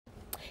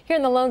Here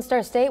in the Lone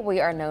Star State, we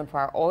are known for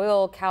our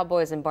oil,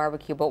 cowboys, and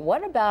barbecue. But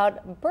what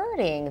about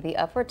birding? The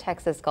upper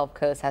Texas Gulf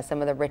Coast has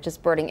some of the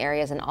richest birding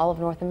areas in all of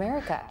North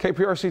America.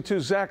 KPRC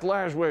 2's Zach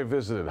Lashway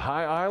visited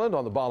High Island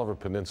on the Bolivar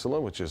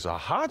Peninsula, which is a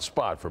hot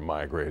spot for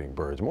migrating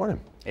birds.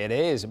 Morning. It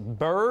is.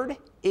 Bird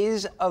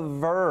is a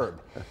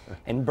verb.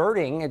 And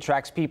birding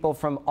attracts people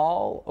from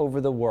all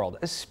over the world,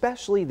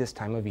 especially this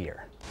time of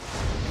year.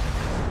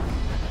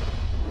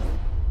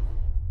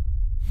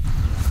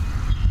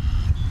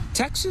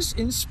 Texas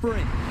in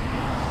spring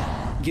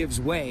gives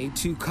way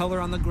to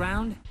color on the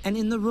ground and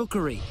in the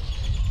rookery.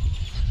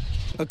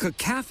 A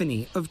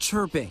cacophony of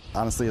chirping.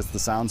 Honestly, it's the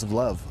sounds of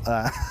love.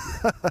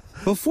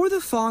 Before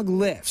the fog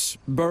lifts,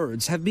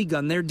 birds have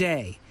begun their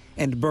day.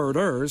 And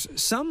birders,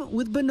 some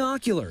with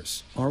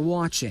binoculars, are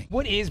watching.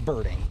 What is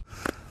birding?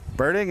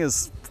 Birding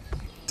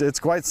it's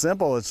quite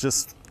simple. It's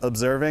just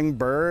observing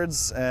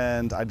birds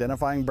and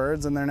identifying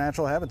birds in their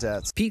natural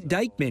habitats. Pete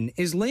Dykman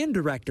is land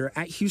director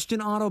at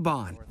Houston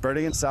Audubon.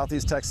 Birding in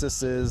Southeast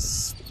Texas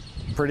is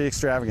pretty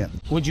extravagant.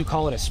 Would you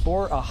call it a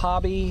sport, a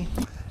hobby?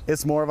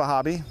 It's more of a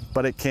hobby,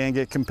 but it can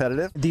get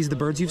competitive. These the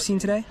birds you've seen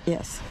today?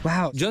 Yes.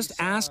 Wow. Just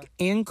ask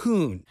Ann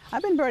Kuhn.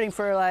 I've been birding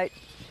for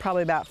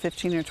probably about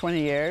 15 or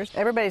 20 years.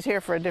 Everybody's here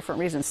for a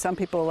different reason. Some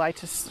people like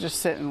to just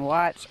sit and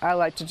watch. I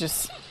like to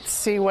just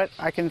see what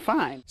I can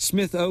find.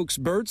 Smith Oaks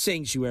Bird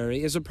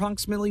Sanctuary is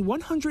approximately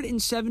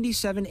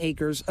 177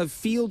 acres of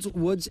fields,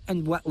 woods,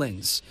 and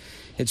wetlands.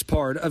 It's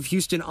part of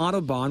Houston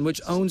Audubon, which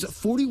owns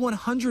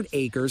 4,100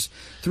 acres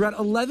throughout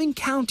 11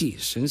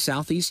 counties in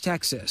southeast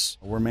Texas.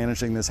 We're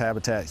managing this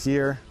habitat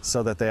here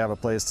so that they have a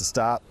place to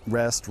stop,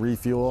 rest,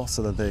 refuel,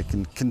 so that they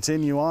can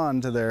continue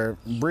on to their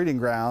breeding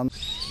ground.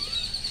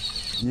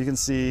 You can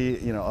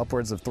see,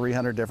 upwards of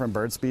 300 different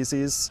bird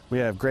species. We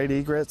have great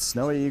egrets,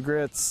 snowy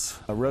egrets,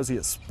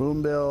 roseate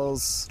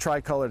spoonbills,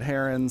 tricolored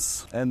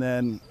herons, and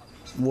then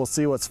we'll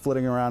see what's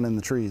flitting around in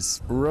the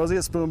trees.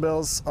 Roseate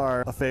spoonbills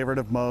are a favorite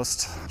of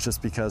most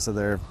just because of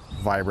their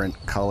vibrant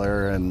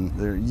color and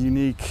they're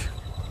unique.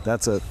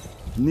 That's a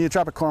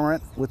neotropic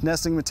cormorant with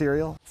nesting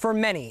material. For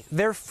many,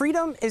 their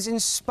freedom is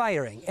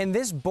inspiring, and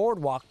this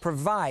boardwalk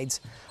provides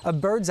a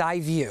bird's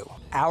eye view.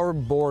 Our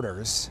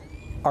borders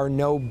are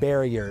no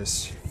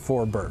barriers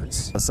for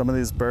birds. Some of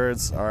these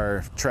birds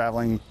are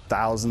traveling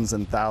thousands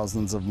and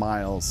thousands of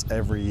miles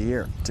every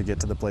year to get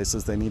to the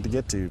places they need to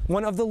get to.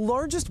 One of the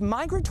largest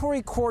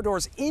migratory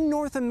corridors in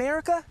North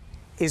America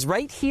is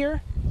right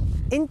here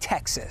in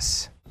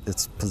Texas.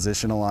 It's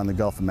positioned along the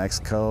Gulf of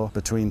Mexico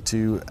between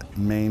two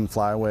main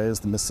flyways,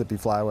 the Mississippi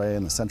Flyway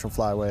and the Central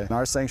Flyway. In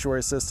our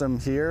sanctuary system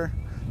here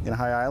in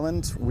High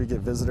Island, we get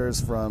visitors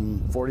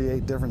from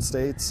 48 different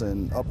states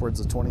and upwards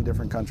of 20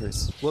 different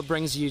countries. What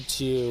brings you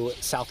to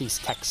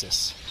southeast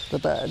Texas? The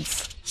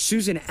birds.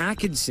 Susan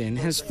Atkinson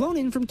has flown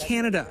in from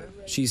Canada.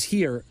 She's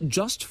here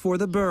just for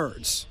the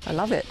birds. I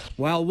love it.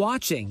 While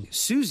watching,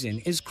 Susan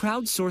is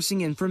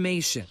crowdsourcing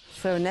information.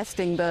 So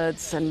nesting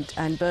birds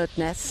and bird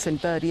nests and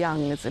bird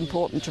young is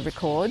important to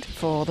record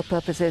for the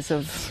purposes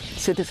of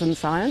citizen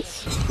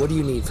science. What do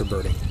you need for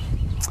birding?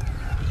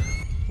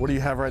 What do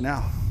you have right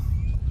now?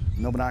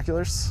 No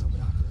binoculars?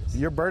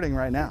 You're birding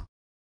right now.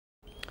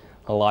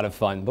 A lot of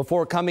fun.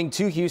 Before coming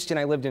to Houston,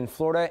 I lived in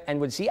Florida and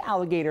would see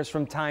alligators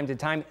from time to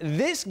time.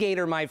 This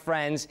gator, my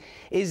friends,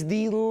 is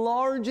the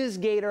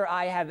largest gator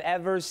I have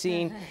ever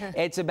seen.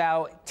 It's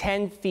about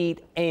 10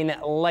 feet in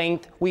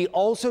length. We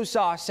also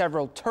saw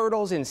several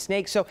turtles and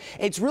snakes. So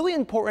it's really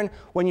important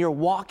when you're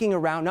walking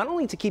around, not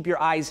only to keep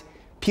your eyes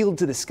peeled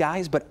to the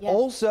skies, but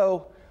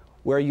also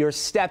where you're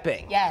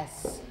stepping.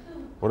 Yes.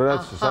 What did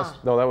that?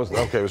 No, that was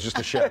okay. It was just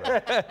a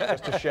shadow.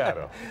 Just a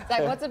shadow.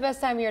 Zach, what's the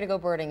best time of year to go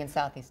birding in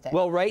Southeast Texas?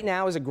 Well, right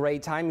now is a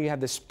great time. You have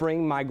the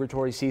spring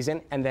migratory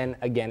season, and then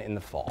again in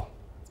the fall.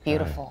 It's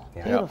beautiful.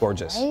 Right. Beautiful,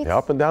 gorgeous. Right? Yeah,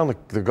 up and down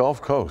the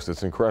Gulf Coast.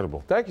 It's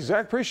incredible. Thank you,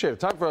 Zach. Appreciate it.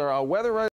 Time for our weather right